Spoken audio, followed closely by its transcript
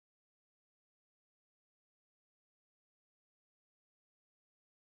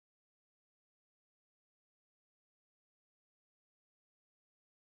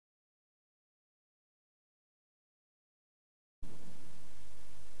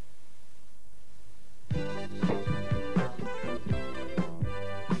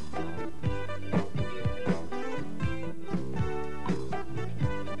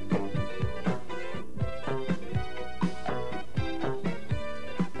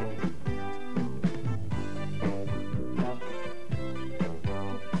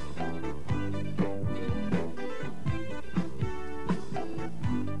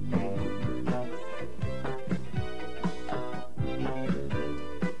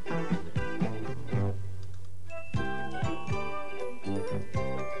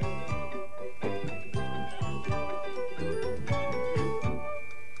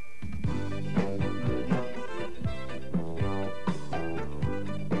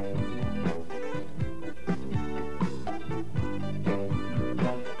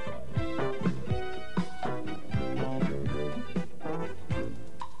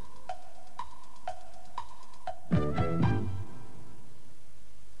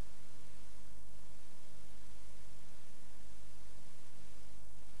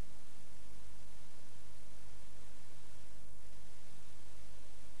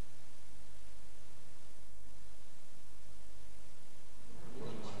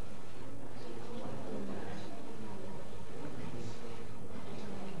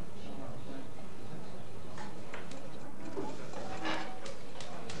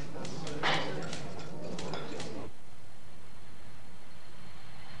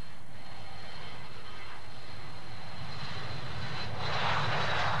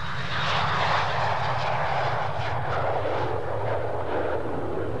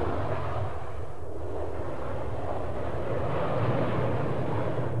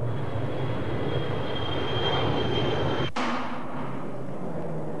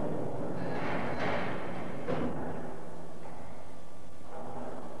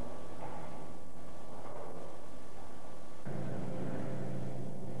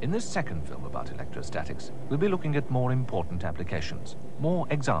In this second film about electrostatics, we'll be looking at more important applications, more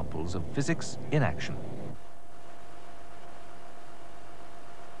examples of physics in action.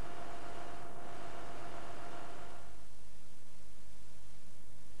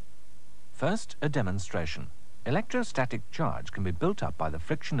 First, a demonstration. Electrostatic charge can be built up by the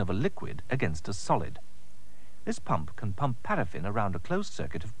friction of a liquid against a solid. This pump can pump paraffin around a closed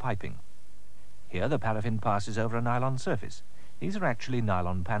circuit of piping. Here the paraffin passes over a nylon surface. These are actually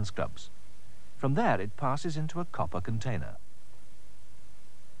nylon pan scrubs. From there it passes into a copper container.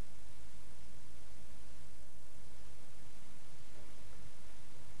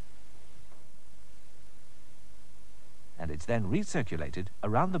 And it's then recirculated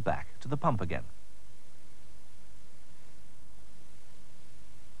around the back to the pump again.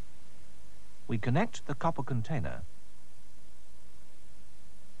 We connect the copper container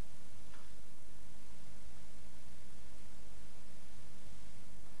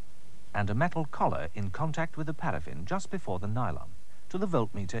and a metal collar in contact with the paraffin just before the nylon to the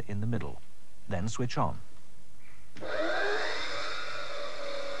voltmeter in the middle. Then switch on.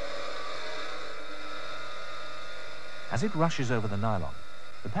 As it rushes over the nylon,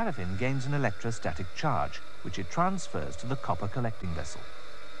 the paraffin gains an electrostatic charge, which it transfers to the copper collecting vessel.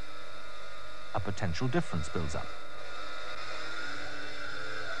 A potential difference builds up.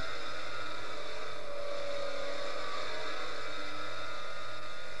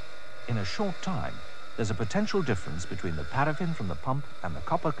 In a short time, there's a potential difference between the paraffin from the pump and the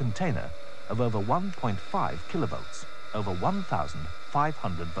copper container of over 1.5 kilovolts, over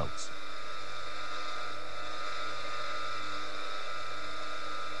 1,500 volts.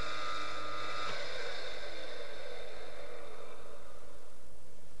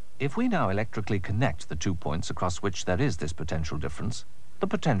 If we now electrically connect the 2 points across which there is this potential difference, the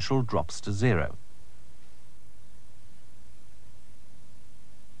potential drops to 0.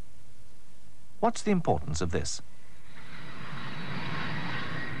 What's the importance of this?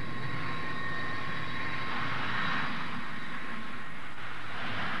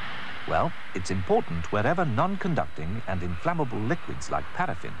 Well, it's important wherever non-conducting and inflammable liquids like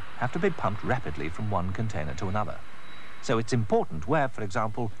paraffin have to be pumped rapidly from one container to another. So it's important where, for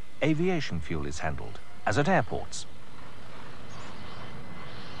example, aviation fuel is handled, as at airports.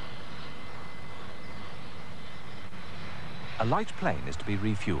 A light plane is to be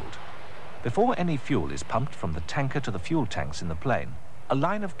refueled. Before any fuel is pumped from the tanker to the fuel tanks in the plane, a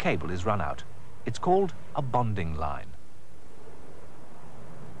line of cable is run out. It's called a bonding line.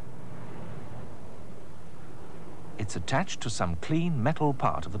 It's attached to some clean metal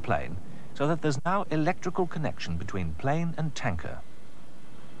part of the plane so that there's now electrical connection between plane and tanker.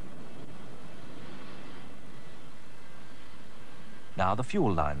 Now the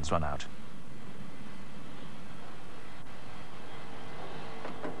fuel lines run out.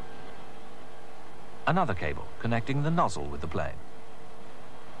 Another cable connecting the nozzle with the plane.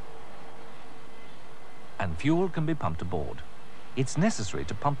 And fuel can be pumped aboard. It's necessary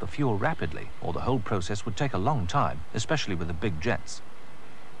to pump the fuel rapidly, or the whole process would take a long time, especially with the big jets.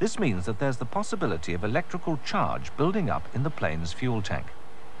 This means that there's the possibility of electrical charge building up in the plane's fuel tank.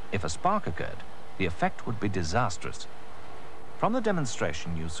 If a spark occurred, the effect would be disastrous. From the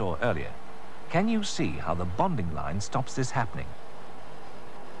demonstration you saw earlier, can you see how the bonding line stops this happening?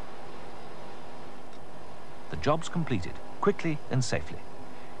 The job's completed, quickly and safely.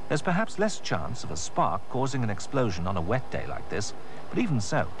 There's perhaps less chance of a spark causing an explosion on a wet day like this, but even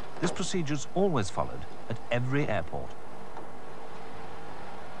so, this procedure's always followed at every airport.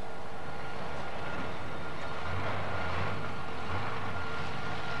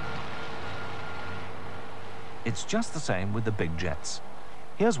 It's just the same with the big jets.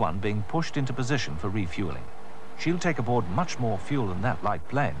 Here's one being pushed into position for refueling. She'll take aboard much more fuel than that light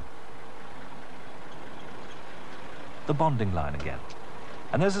plane. The bonding line again.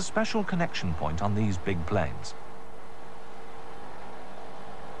 And there's a special connection point on these big planes.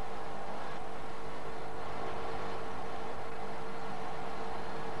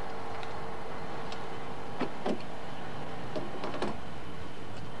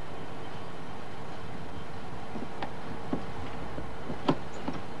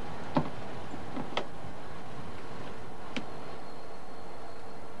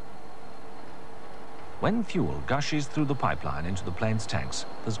 When fuel gushes through the pipeline into the plane's tanks,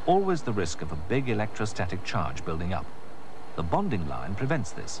 there's always the risk of a big electrostatic charge building up. The bonding line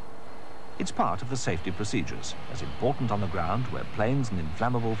prevents this. It's part of the safety procedures, as important on the ground where planes and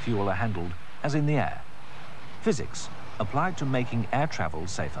inflammable fuel are handled as in the air. Physics applied to making air travel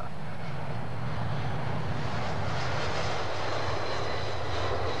safer.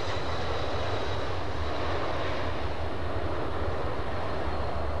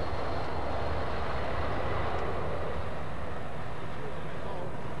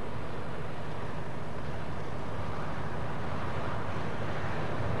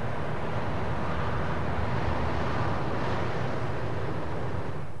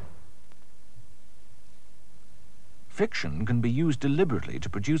 Friction can be used deliberately to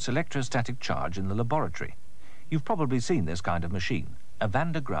produce electrostatic charge in the laboratory. You've probably seen this kind of machine, a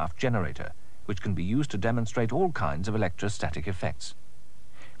Van der Graaf generator, which can be used to demonstrate all kinds of electrostatic effects.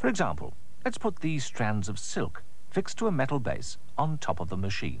 For example, let's put these strands of silk fixed to a metal base on top of the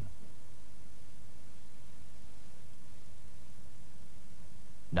machine.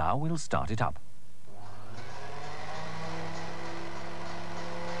 Now we'll start it up.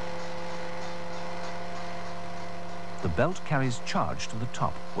 The belt carries charge to the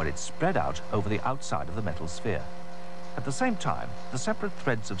top, where it's spread out over the outside of the metal sphere. At the same time, the separate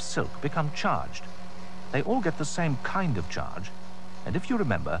threads of silk become charged. They all get the same kind of charge, and if you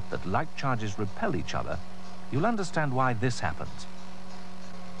remember that like charges repel each other, you'll understand why this happens.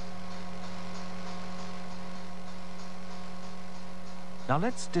 Now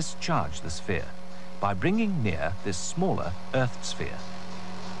let's discharge the sphere by bringing near this smaller Earth sphere.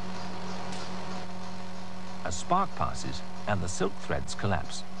 A spark passes and the silk threads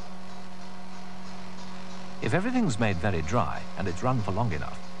collapse. If everything's made very dry and it's run for long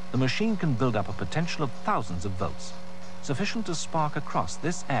enough, the machine can build up a potential of thousands of volts, sufficient to spark across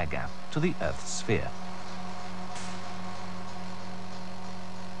this air gap to the Earth's sphere.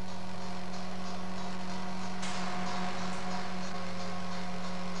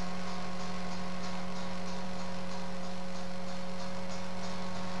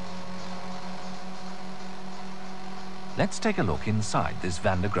 Let's take a look inside this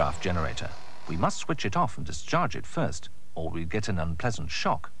Van der Graaf generator. We must switch it off and discharge it first, or we'll get an unpleasant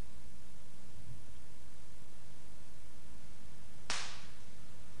shock.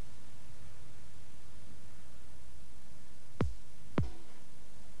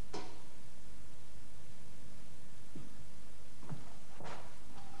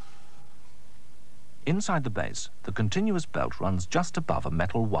 Inside the base, the continuous belt runs just above a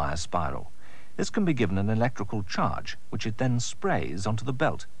metal wire spiral. This can be given an electrical charge, which it then sprays onto the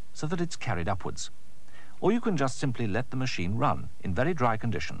belt so that it's carried upwards. Or you can just simply let the machine run in very dry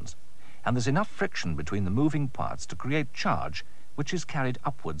conditions, and there's enough friction between the moving parts to create charge, which is carried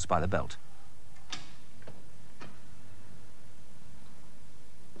upwards by the belt.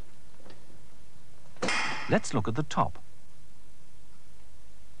 Let's look at the top.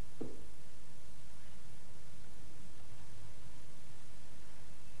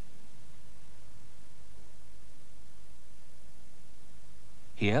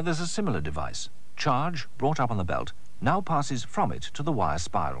 Here there's a similar device. Charge, brought up on the belt, now passes from it to the wire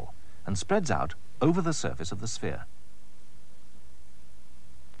spiral and spreads out over the surface of the sphere.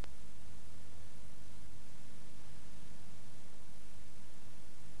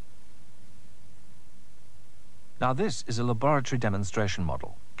 Now this is a laboratory demonstration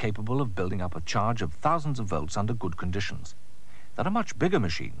model, capable of building up a charge of thousands of volts under good conditions. There are much bigger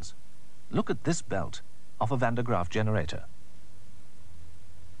machines. Look at this belt of a Van der Graaf generator.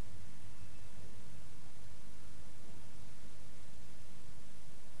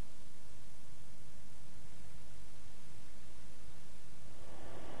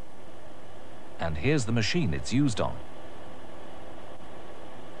 And here's the machine it's used on.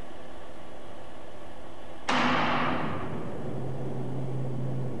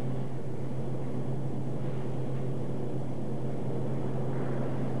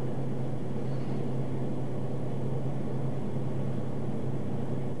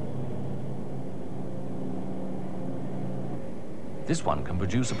 This one can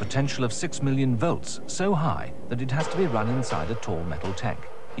produce a potential of 6 million volts, so high that it has to be run inside a tall metal tank.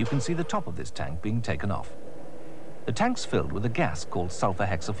 You can see the top of this tank being taken off. The tank's filled with a gas called sulfur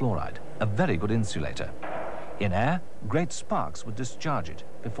hexafluoride, a very good insulator. In air, great sparks would discharge it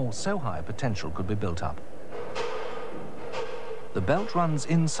before so high a potential could be built up. The belt runs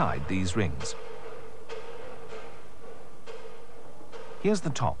inside these rings. Here's the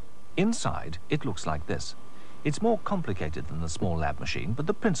top. Inside, it looks like this. It's more complicated than the small lab machine, but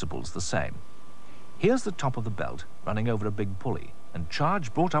the principle's the same. Here's the top of the belt running over a big pulley, and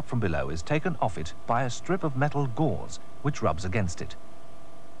charge brought up from below is taken off it by a strip of metal gauze, which rubs against it.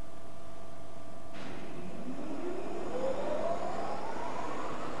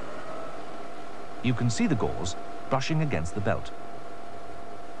 You can see the gauze brushing against the belt.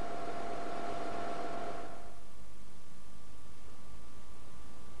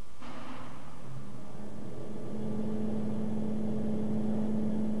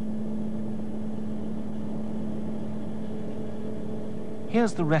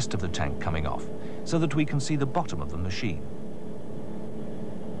 Here's the rest of the tank coming off, so that we can see the bottom of the machine.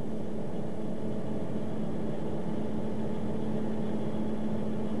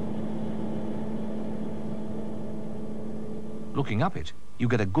 Looking up it, you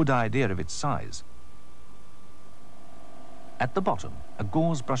get a good idea of its size. At the bottom, a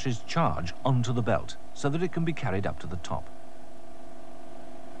gauze brushes charge onto the belt so that it can be carried up to the top.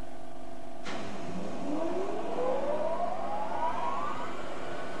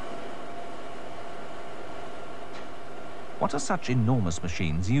 What are such enormous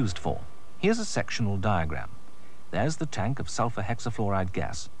machines used for? Here's a sectional diagram. There's the tank of sulfur hexafluoride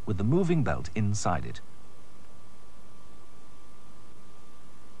gas with the moving belt inside it.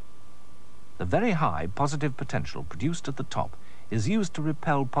 The very high positive potential produced at the top is used to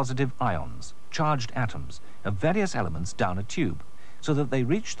repel positive ions, charged atoms, of various elements down a tube, so that they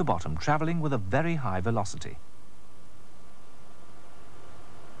reach the bottom traveling with a very high velocity.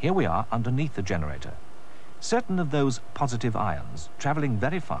 Here we are underneath the generator. Certain of those positive ions, traveling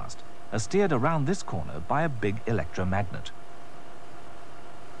very fast, are steered around this corner by a big electromagnet.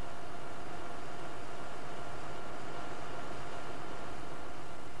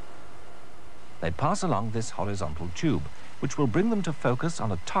 They pass along this horizontal tube, which will bring them to focus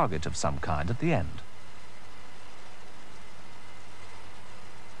on a target of some kind at the end.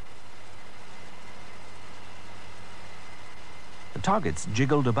 The target's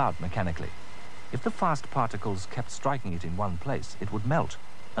jiggled about mechanically. If the fast particles kept striking it in one place, it would melt,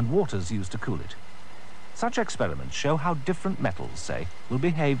 and water's used to cool it. Such experiments show how different metals, say, will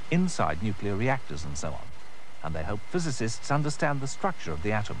behave inside nuclear reactors and so on, and they hope physicists understand the structure of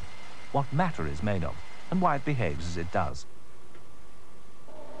the atom, what matter is made of, and why it behaves as it does.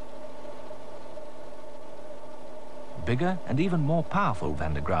 Bigger and even more powerful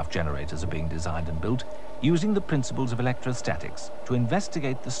Van de Graaff generators are being designed and built using the principles of electrostatics to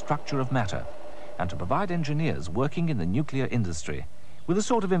investigate the structure of matter and to provide engineers working in the nuclear industry with the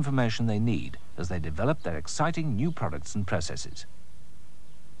sort of information they need as they develop their exciting new products and processes.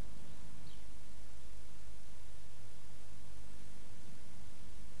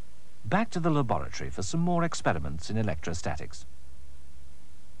 Back to the laboratory for some more experiments in electrostatics.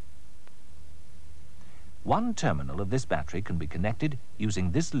 One terminal of this battery can be connected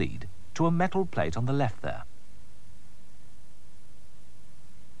using this lead to a metal plate on the left there.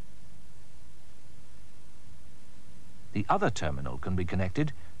 The other terminal can be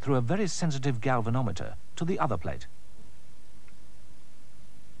connected through a very sensitive galvanometer to the other plate.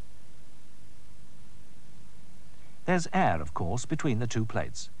 There's air, of course, between the two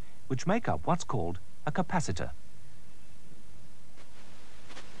plates, which make up what's called a capacitor.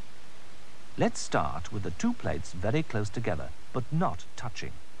 Let's start with the two plates very close together, but not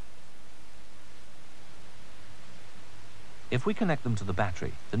touching. If we connect them to the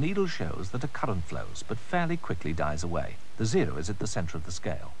battery, the needle shows that a current flows, but fairly quickly dies away. The zero is at the center of the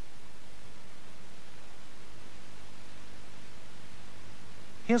scale.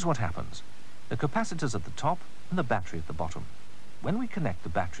 Here's what happens. The capacitor's at the top and the battery at the bottom. When we connect the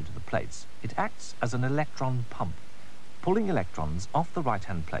battery to the plates, it acts as an electron pump, pulling electrons off the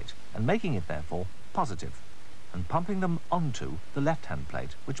right-hand plate and making it, therefore, positive, and pumping them onto the left-hand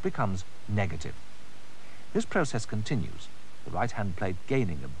plate, which becomes negative. This process continues, the right-hand plate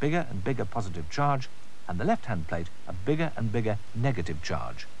gaining a bigger and bigger positive charge, and the left-hand plate a bigger and bigger negative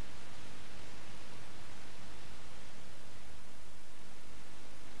charge.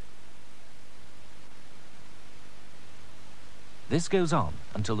 This goes on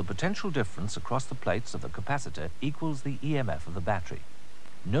until the potential difference across the plates of the capacitor equals the EMF of the battery.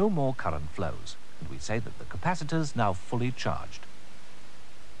 No more current flows, and we say that the capacitor's now fully charged.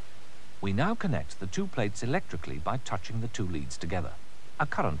 We now connect the two plates electrically by touching the two leads together. A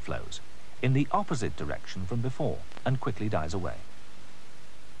current flows in the opposite direction from before and quickly dies away.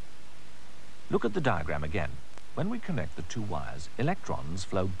 Look at the diagram again. When we connect the two wires, electrons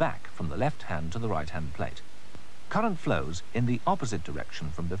flow back from the left hand to the right hand plate. Current flows in the opposite direction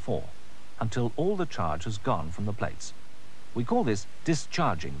from before until all the charge has gone from the plates. We call this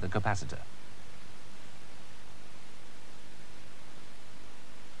discharging the capacitor.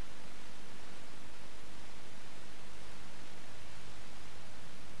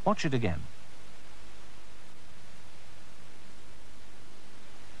 Watch it again.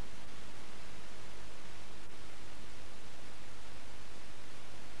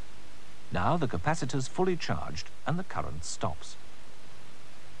 Now the capacitor's fully charged and the current stops.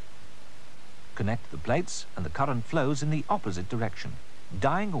 Connect the plates and the current flows in the opposite direction,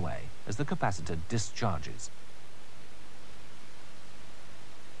 dying away as the capacitor discharges.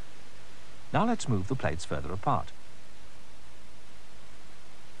 Now let's move the plates further apart.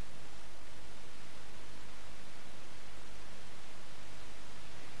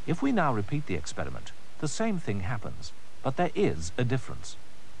 If we now repeat the experiment, the same thing happens, but there is a difference.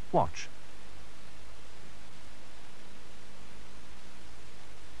 Watch.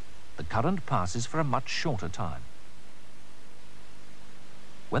 The current passes for a much shorter time.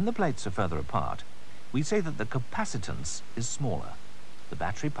 When the plates are further apart, we say that the capacitance is smaller. The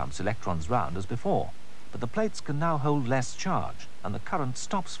battery pumps electrons round as before, but the plates can now hold less charge and the current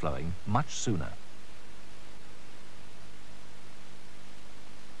stops flowing much sooner.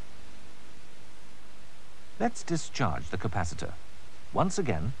 Let's discharge the capacitor. Once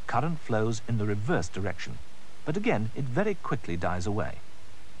again, current flows in the reverse direction, but again it very quickly dies away.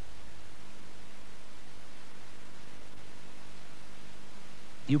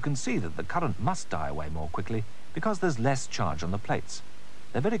 You can see that the current must die away more quickly because there's less charge on the plates.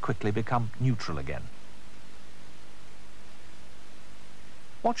 They very quickly become neutral again.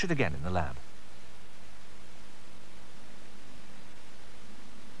 Watch it again in the lab.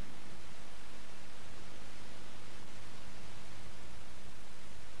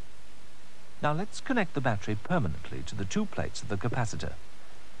 Now let's connect the battery permanently to the two plates of the capacitor.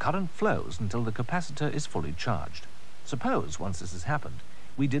 Current flows until the capacitor is fully charged. Suppose, once this has happened,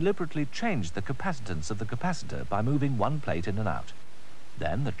 we deliberately change the capacitance of the capacitor by moving one plate in and out.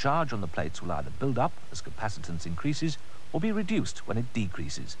 Then the charge on the plates will either build up as capacitance increases or be reduced when it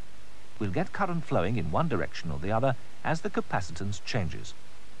decreases. We'll get current flowing in one direction or the other as the capacitance changes.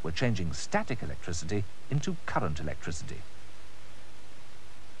 We're changing static electricity into current electricity.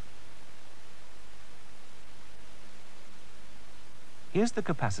 Here's the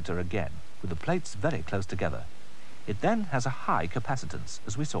capacitor again, with the plates very close together. It then has a high capacitance,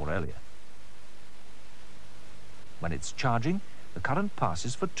 as we saw earlier. When it's charging, the current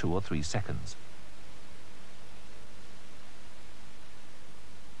passes for 2 or 3 seconds.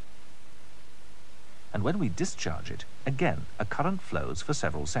 And when we discharge it, again, a current flows for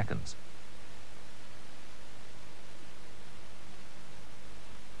several seconds.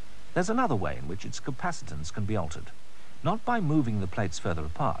 There's another way in which its capacitance can be altered. Not by moving the plates further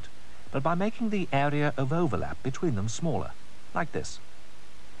apart, but by making the area of overlap between them smaller, like this.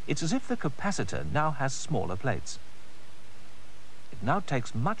 It's as if the capacitor now has smaller plates. It now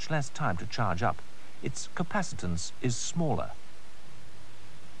takes much less time to charge up. Its capacitance is smaller.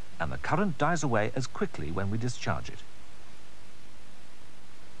 And the current dies away as quickly when we discharge it.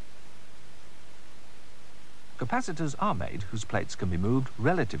 Capacitors are made whose plates can be moved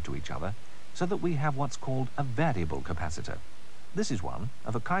relative to each other, so that we have what's called a variable capacitor. This is one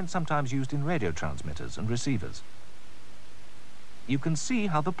of a kind sometimes used in radio transmitters and receivers. You can see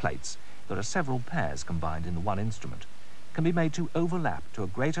how the plates, there are several pairs combined in the one instrument, can be made to overlap to a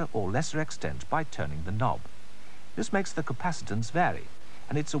greater or lesser extent by turning the knob. This makes the capacitance vary,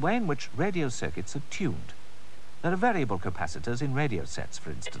 and it's a way in which radio circuits are tuned. There are variable capacitors in radio sets, for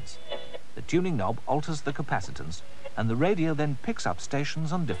instance. The tuning knob alters the capacitance, and the radio then picks up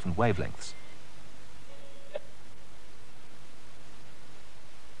stations on different wavelengths.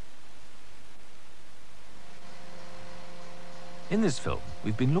 In this film,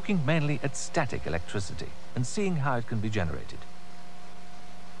 we've been looking mainly at static electricity and seeing how it can be generated.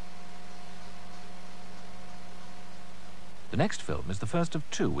 The next film is the first of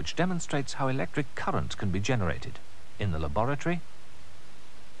 2 which demonstrates how electric current can be generated in the laboratory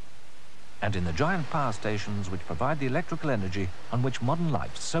and in the giant power stations which provide the electrical energy on which modern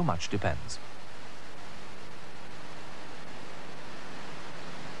life so much depends.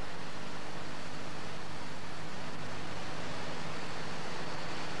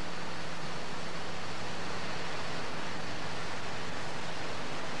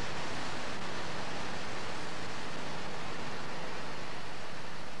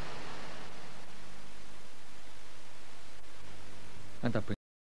 Mantap.